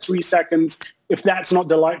little as 3 seconds. If that's not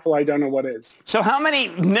delightful, I don't know what is. So how many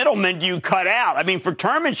middlemen do you cut out? I mean, for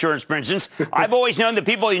term insurance, for instance, I've always known that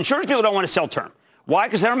insurance people don't want to sell term. Why?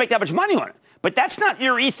 Because they don't make that much money on it. But that's not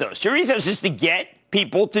your ethos. Your ethos is to get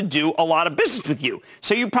people to do a lot of business with you.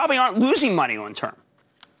 So you probably aren't losing money on term.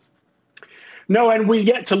 No, and we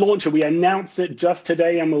yet to launch it. We announced it just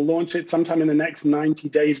today, and we'll launch it sometime in the next 90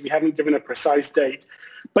 days. We haven't given a precise date.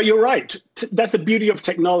 But you're right. That's the beauty of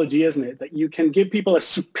technology, isn't it? That you can give people a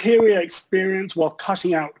superior experience while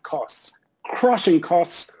cutting out costs, crushing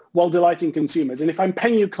costs while delighting consumers. And if I'm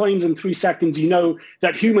paying you claims in 3 seconds, you know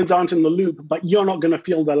that humans aren't in the loop, but you're not going to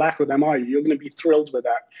feel the lack of them, are you? You're going to be thrilled with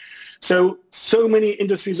that. So many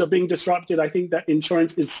industries are being disrupted. I think that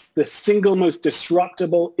insurance is the single most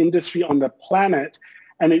disruptable industry on the planet.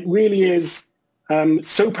 And it really is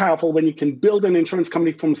so powerful when you can build an insurance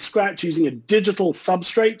company from scratch using a digital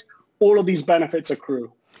substrate. All of these benefits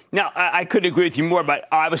accrue. Now, I couldn't agree with you more, but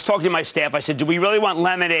I was talking to my staff. I said, do we really want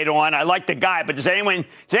lemonade on? I like the guy, but does anyone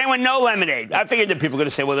know lemonade? I figured that people were going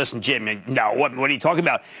to say, well, listen, Jim, no, what are you talking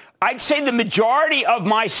about? I'd say the majority of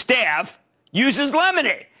my staff uses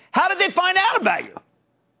lemonade. How did they find out about you?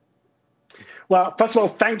 Well, first of all,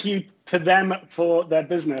 thank you to them for their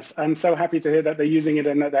business. I'm so happy to hear that they're using it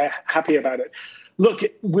and that they're happy about it. Look,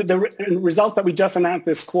 with the results that we just announced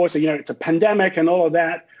this quarter, it's a pandemic and all of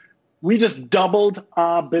that. We just doubled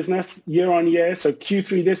our business year on year. So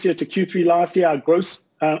Q3 this year to Q3 last year, our gross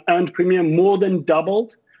earned premium more than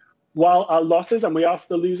doubled, while our losses, and we are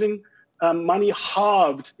still losing, money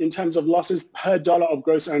halved in terms of losses per dollar of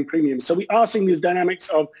gross earned premium. So we are seeing these dynamics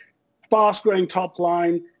of fast-growing top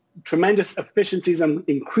line, tremendous efficiencies and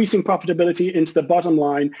increasing profitability into the bottom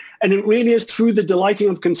line. And it really is through the delighting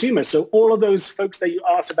of consumers. So all of those folks that you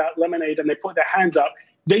asked about lemonade and they put their hands up,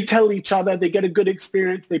 they tell each other, they get a good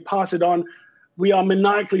experience, they pass it on. We are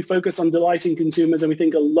maniacally focused on delighting consumers, and we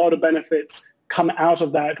think a lot of benefits come out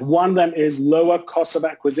of that. One of them is lower costs of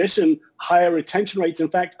acquisition, higher retention rates. In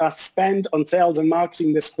fact, our spend on sales and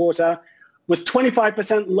marketing this quarter was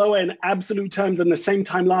 25% lower in absolute terms than the same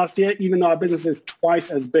time last year, even though our business is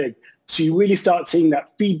twice as big. So you really start seeing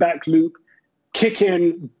that feedback loop kick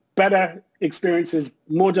in, better experiences,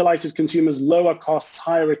 more delighted consumers, lower costs,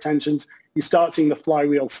 higher retentions. You start seeing the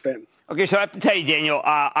flywheel spin. Okay, so I have to tell you, Daniel,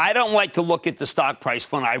 I don't like to look at the stock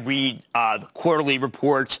price when I read the quarterly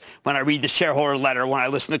reports, when I read the shareholder letter, when I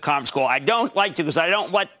listen to the conference call. I don't like to because I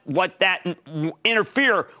don't let that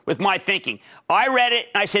interfere with my thinking. I read it,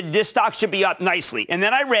 and I said, this stock should be up nicely. And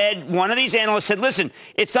then I read one of these analysts said, listen,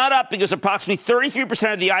 it's not up because approximately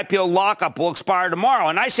 33% of the IPO lockup will expire tomorrow.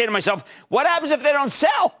 And I say to myself, what happens if they don't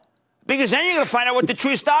sell? Because then you're going to find out what the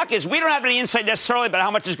true stock is. We don't have any insight necessarily about how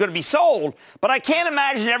much is going to be sold, but I can't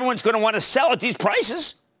imagine everyone's going to want to sell at these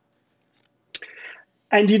prices.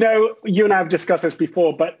 And you and I have discussed this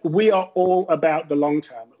before, but we are all about the long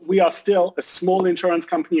term. We are still a small insurance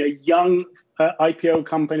company, a young IPO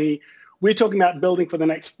company. We're talking about building for the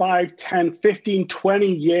next 5, 10, 15, 20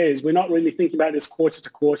 years. We're not really thinking about this quarter to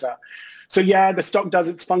quarter. So yeah, the stock does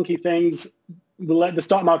its funky things. We'll let the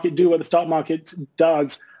stock market do what the stock market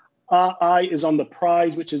does. Our eye is on the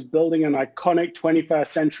prize, which is building an iconic 21st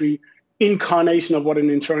century incarnation of what an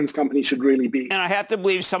insurance company should really be. And I have to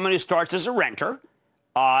believe someone who starts as a renter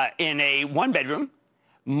in a one-bedroom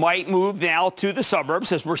might move now to the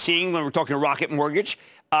suburbs, as we're seeing when we're talking to Rocket Mortgage,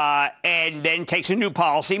 and then takes a new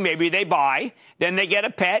policy. Maybe they buy, then they get a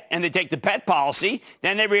pet, and they take the pet policy.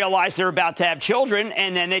 Then they realize they're about to have children,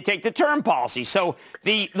 and then they take the term policy. So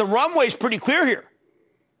the runway is pretty clear here.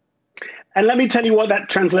 And let me tell you what that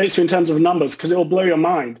translates to in terms of numbers, because it will blow your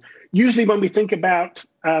mind. Usually when we think about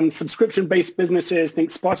subscription-based businesses,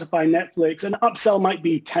 think Spotify, Netflix, an upsell might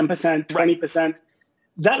be 10%, 20%.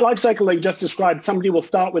 That life cycle they just described, somebody will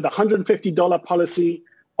start with a $150 policy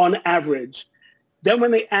on average. Then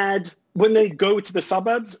when they go to the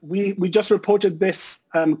suburbs, we just reported this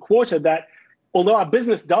quarter that although our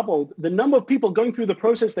business doubled, the number of people going through the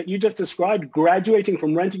process that you just described, graduating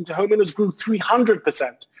from renting to homeowners, grew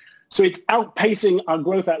 300%. So it's outpacing our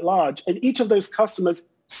growth at large. And each of those customers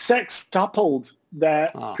sextupled their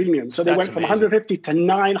premium. So they went from amazing. 150 to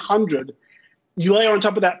 900. You layer on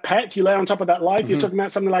top of that pet, you layer on top of that life, you're talking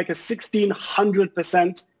about something like a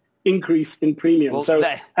 1,600% increase in premium. Well, So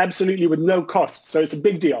absolutely with no cost. So it's a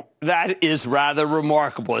big deal. That is rather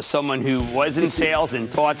remarkable. As someone who was in sales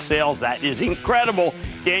and taught sales, that is incredible.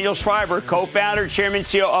 Daniel Schreiber, co-founder, chairman,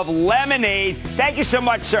 CEO of Lemonade. Thank you so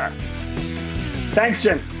much, sir. Thanks,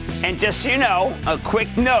 Jim. And just so you know, a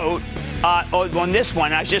quick note on this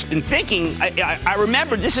one. I've just been thinking. I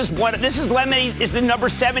remember this is Lemonade is the number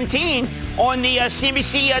 17 on the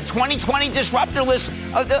CNBC 2020 disruptor list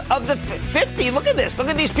of the 50. Look at this. Look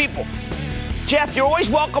at these people. Jeff, you're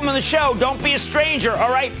always welcome on the show. Don't be a stranger,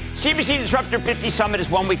 all right? CNBC Disruptor 50 Summit is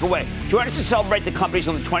 1 week away. Join us to celebrate the companies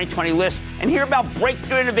on the 2020 list and hear about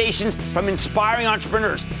breakthrough innovations from inspiring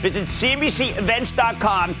entrepreneurs. Visit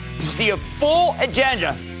CNBCevents.com to see a full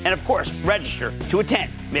agenda and, of course, register to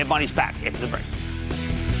attend. Mad Money's back after the break.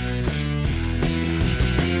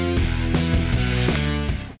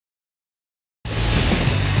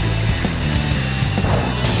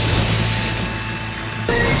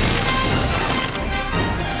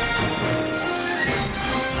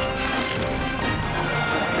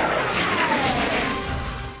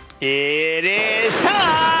 It is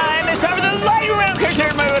time. It's time for the lightning round.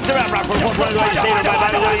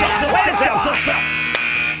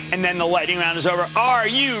 And then the lightning round is over. Are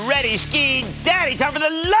you ready, Ski Daddy? Time for the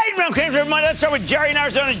lightning round. Let's start with Jerry in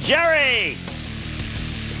Arizona. Jerry.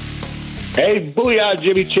 Hey, booyah,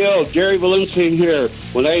 Jimmy Chill. Jerry Valencia here.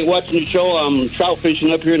 When I ain't watching the show, I'm trout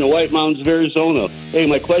fishing up here in the White Mountains of Arizona. Hey,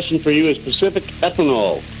 my question for you is Pacific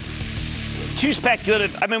Ethanol. Too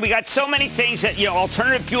speculative. I mean, we got so many things that,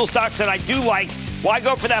 alternative fuel stocks that I do like. Why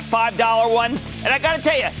go for that $5 one? And I got to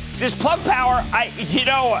tell you, this Plug Power, I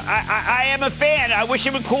am a fan. I wish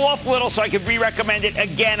it would cool off a little so I could re-recommend it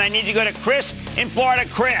again. I need to go to Chris in Florida.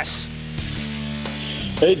 Chris.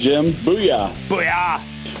 Hey, Jim. Booyah. Booyah.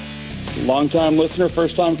 Long-time listener,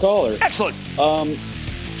 first-time caller. Excellent.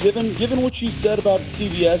 Given what you said about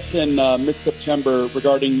CVS in mid-September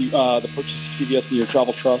regarding the purchase of CVS in your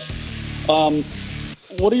travel trust,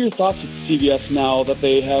 what are your thoughts of CVS now that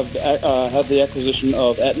they have the acquisition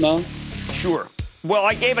of Aetna? Sure. Well,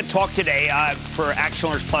 I gave a talk today for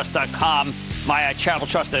ActionAlersPlus.com, my travel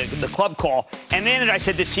trust, the club call. And in it, I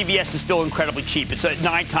said that CVS is still incredibly cheap. It's at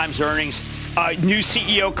 9 times earnings. New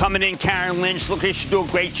CEO coming in, Karen Lynch. Look, she's doing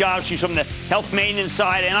a great job. She's from the health maintenance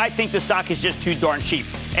side. And I think the stock is just too darn cheap.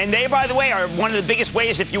 And they, by the way, are one of the biggest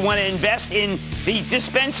ways if you want to invest in the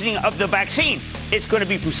dispensing of the vaccine. It's going to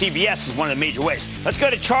be from CVS is one of the major ways. Let's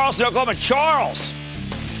go to Charles in Oklahoma. Charles.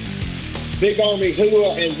 Big Army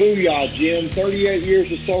hooah and booyah, Jim. 38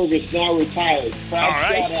 years of service, now retired. Proud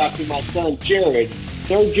shout out to my son, Jared.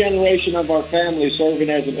 3rd generation of our family serving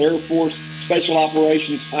as an Air Force Special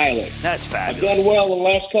Operations pilot. That's fabulous. I've done well the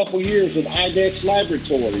last couple of years with IDEX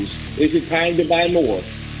Laboratories. Is it time to buy more?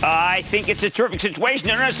 I think it's a terrific situation.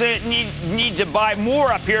 You don't necessarily need to buy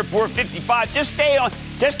more up here at 455. Just stay on.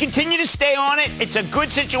 Just continue to stay on it. It's a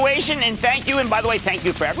good situation, and thank you. And by the way, thank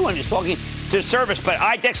you for everyone who's talking to service. But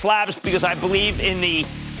IDEX Labs, because I believe in the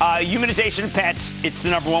humanization of pets, it's the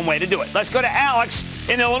number one way to do it. Let's go to Alex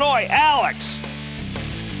in Illinois. Alex.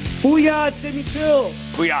 Booyah, Jimmy Chill.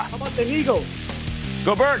 Booyah. How about the Eagles?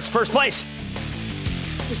 Go Birds, first place.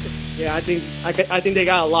 Yeah, I think they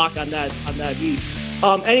got a lock on that beat.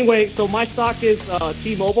 Anyway, so my stock is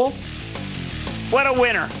T-Mobile. What a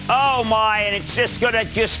winner. Oh, my, and it's just going to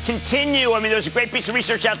just continue. I mean, there's a great piece of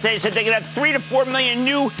research out today that said they could have 3 to 4 million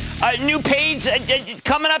new paids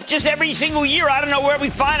coming up just every single year. I don't know where we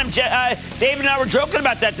find them. David and I were joking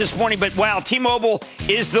about that this morning, but wow, T-Mobile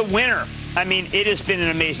is the winner. I mean, it has been an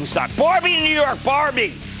amazing stock. Barbie in New York.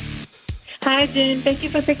 Barbie. Hi, Jim. Thank you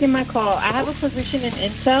for taking my call. I have a position in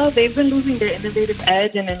Intel. They've been losing their innovative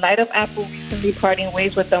edge, and in light of Apple recently parting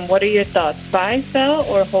ways with them, what are your thoughts? Buy, sell,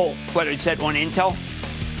 or hold? What, it said on Intel?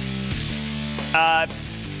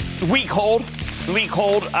 Weak hold.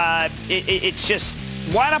 It's just,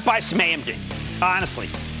 why not buy some AMD? Honestly.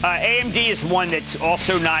 AMD is one that's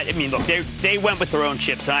also not, I mean, look, they went with their own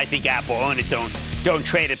chips, and I think Apple own it, don't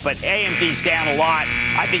trade it. But AMD's down a lot.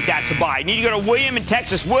 I think that's a buy. You need to go to William in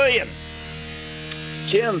Texas. William.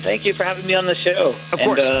 Jim, thank you for having me on the show. Of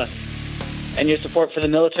course. And your support for the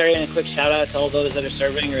military, and a quick shout out to all those that are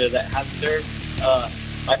serving or that have served.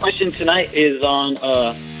 My question tonight is on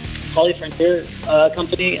HollyFrontier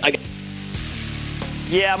company.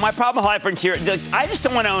 Yeah, my problem with HollyFrontier, I just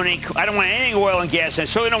don't want to own any, I don't want anything oil and gas, and I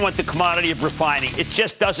certainly don't want the commodity of refining. It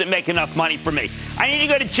just doesn't make enough money for me. I need to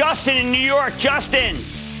go to Justin in New York. Justin.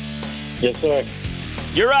 Yes, sir.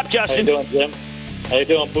 You're up, Justin. How you doing, Jim? How you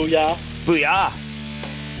doing, Booyah? Booyah.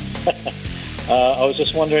 I was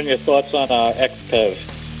just wondering your thoughts on XPEV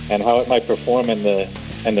and how it might perform in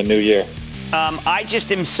the new year. I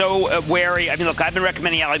just am so wary. I mean, look, I've been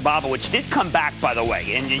recommending Alibaba, which did come back, by the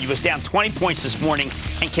way, and it was down 20 points this morning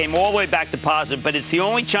and came all the way back to positive. But it's the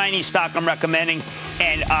only Chinese stock I'm recommending,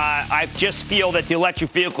 and I just feel that the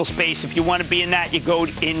electric vehicle space, if you want to be in that, you go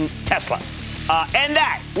in Tesla. And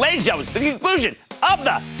that, ladies and gentlemen, is the conclusion of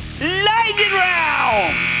the Lightning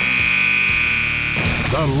Round.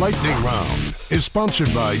 The Lightning Round is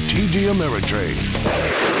sponsored by TD Ameritrade.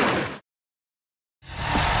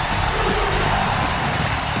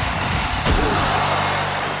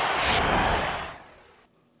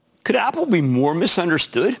 Could Apple be more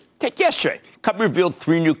misunderstood? Take yesterday. Company revealed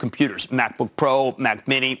 3 new computers, MacBook Pro, Mac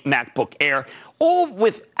Mini, MacBook Air, all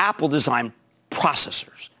with Apple-designed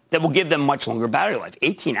processors that will give them much longer battery life,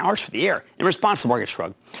 18 hours for the Air. In response, the market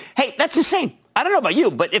shrugged. Hey, that's insane. I don't know about you,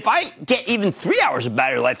 but if I get even 3 hours of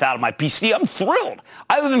battery life out of my PC, I'm thrilled.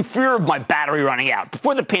 I live in fear of my battery running out.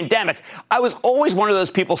 Before the pandemic, I was always one of those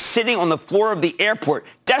people sitting on the floor of the airport,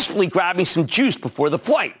 desperately grabbing some juice before the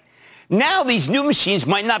flight. Now these new machines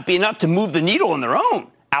might not be enough to move the needle on their own.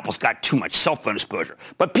 Apple's got too much cell phone exposure.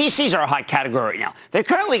 But PCs are a high category right now. They've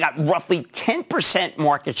currently got roughly 10%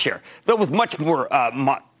 market share, though with much more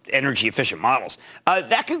energy-efficient models.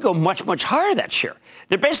 That could go much, much higher, that share.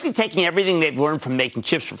 They're basically taking everything they've learned from making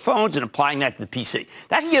chips for phones and applying that to the PC.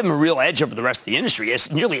 That can give them a real edge over the rest of the industry,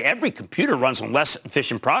 as nearly every computer runs on less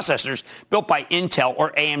efficient processors built by Intel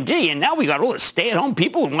or AMD. And now we got all the stay-at-home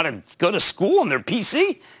people who want to go to school on their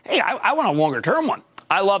PC. Hey, I want a longer-term one.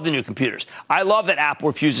 I love the new computers. I love that Apple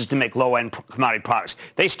refuses to make low-end commodity products.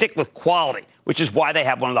 They stick with quality, which is why they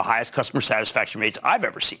have one of the highest customer satisfaction rates I've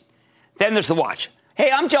ever seen. Then there's the watch. Hey,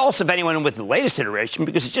 I'm jealous of anyone with the latest iteration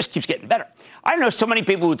because it just keeps getting better. I know so many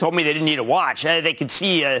people who told me they didn't need a watch. They could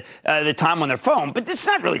see the time on their phone, but it's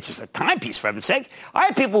not really just a timepiece, for heaven's sake. I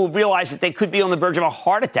have people who realize that they could be on the verge of a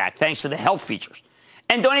heart attack thanks to the health features.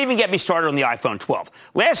 And don't even get me started on the iPhone 12.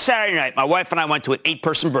 Last Saturday night, my wife and I went to an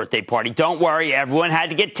 8-person birthday party. Don't worry, everyone had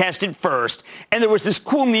to get tested first. And there was this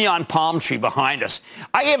cool neon palm tree behind us.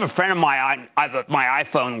 I gave a friend of mine my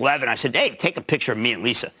iPhone 11. I said, hey, take a picture of me and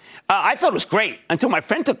Lisa. I thought it was great until my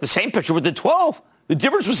friend took the same picture with the 12. The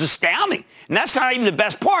difference was astounding. And that's not even the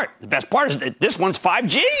best part. The best part is that this one's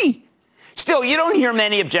 5G. Still, you don't hear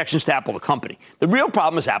many objections to Apple, the company. The real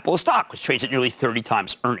problem is Apple stock, which trades at nearly 30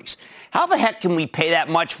 times earnings. How the heck can we pay that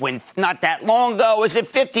much when not that long ago was it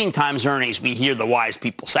 15 times earnings, we hear the wise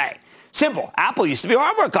people say? Simple. Apple used to be a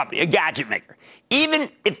hardware company, a gadget maker. Even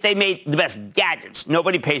if they made the best gadgets,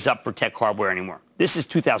 nobody pays up for tech hardware anymore. This is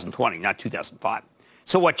 2020, not 2005.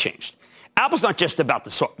 So what changed? Apple's not just about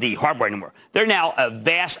the hardware anymore. They're now a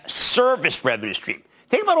vast service revenue stream.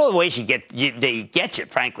 Think about all the ways they get you,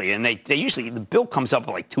 frankly, and they usually, the bill comes up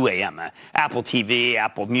at like 2 a.m. Apple TV,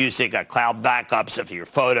 Apple Music, cloud backups for your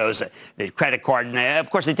photos, the credit card, and of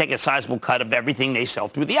course they take a sizable cut of everything they sell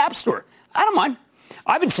through the App Store. I don't mind.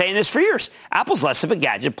 I've been saying this for years. Apple's less of a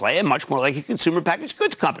gadget play and much more like a consumer packaged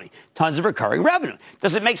goods company. Tons of recurring revenue.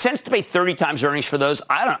 Does it make sense to pay 30 times earnings for those?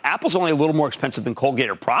 I don't know. Apple's only a little more expensive than Colgate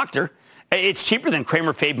or Procter. It's cheaper than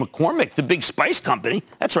Cramer, Fave, McCormick, the big spice company.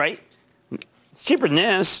 That's right. It's cheaper than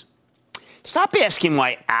this. Stop asking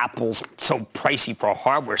why Apple's so pricey for a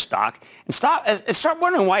hardware stock and start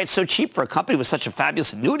wondering why it's so cheap for a company with such a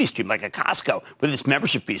fabulous annuity stream like a Costco with its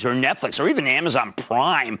membership fees or Netflix or even Amazon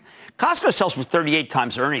Prime. Costco sells for 38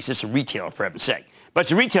 times earnings. It's a retailer, for heaven's sake. But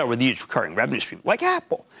it's a retailer with a huge recurring revenue stream like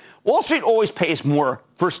Apple. Wall Street always pays more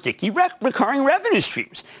for sticky recurring revenue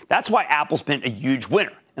streams. That's why Apple's been a huge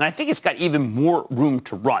winner. And I think it's got even more room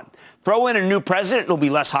to run. Throw in a new president, it'll be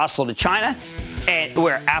less hostile to China, and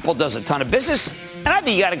where Apple does a ton of business. And I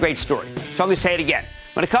think you got a great story. So I'm going to say it again.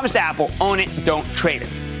 When it comes to Apple, own it, don't trade it.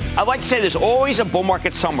 I'd like to say there's always a bull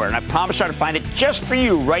market somewhere, and I promise to try to find it just for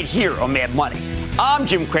you right here on Mad Money. I'm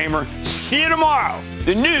Jim Cramer. See you tomorrow.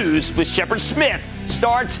 The news with Shepard Smith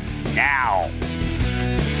starts now.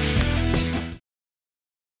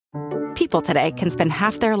 People today can spend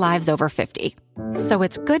half their lives over 50. So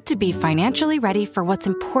it's good to be financially ready for what's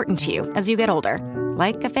important to you as you get older,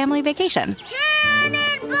 like a family vacation.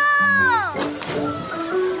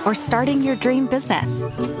 Or starting your dream business.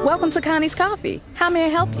 Welcome to Connie's Coffee. How may I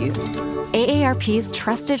help you? AARP's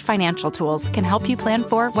trusted financial tools can help you plan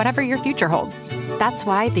for whatever your future holds. That's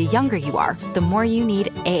why the younger you are, the more you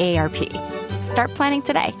need AARP. Start planning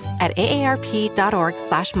today at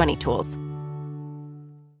aarp.org/moneytools.